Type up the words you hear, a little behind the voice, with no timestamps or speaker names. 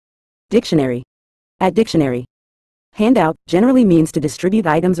Dictionary. At dictionary. Handout generally means to distribute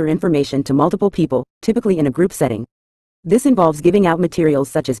items or information to multiple people, typically in a group setting. This involves giving out materials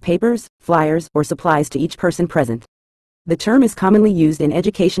such as papers, flyers, or supplies to each person present. The term is commonly used in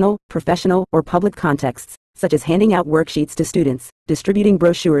educational, professional, or public contexts, such as handing out worksheets to students, distributing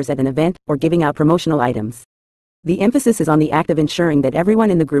brochures at an event, or giving out promotional items. The emphasis is on the act of ensuring that everyone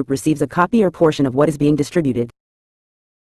in the group receives a copy or portion of what is being distributed.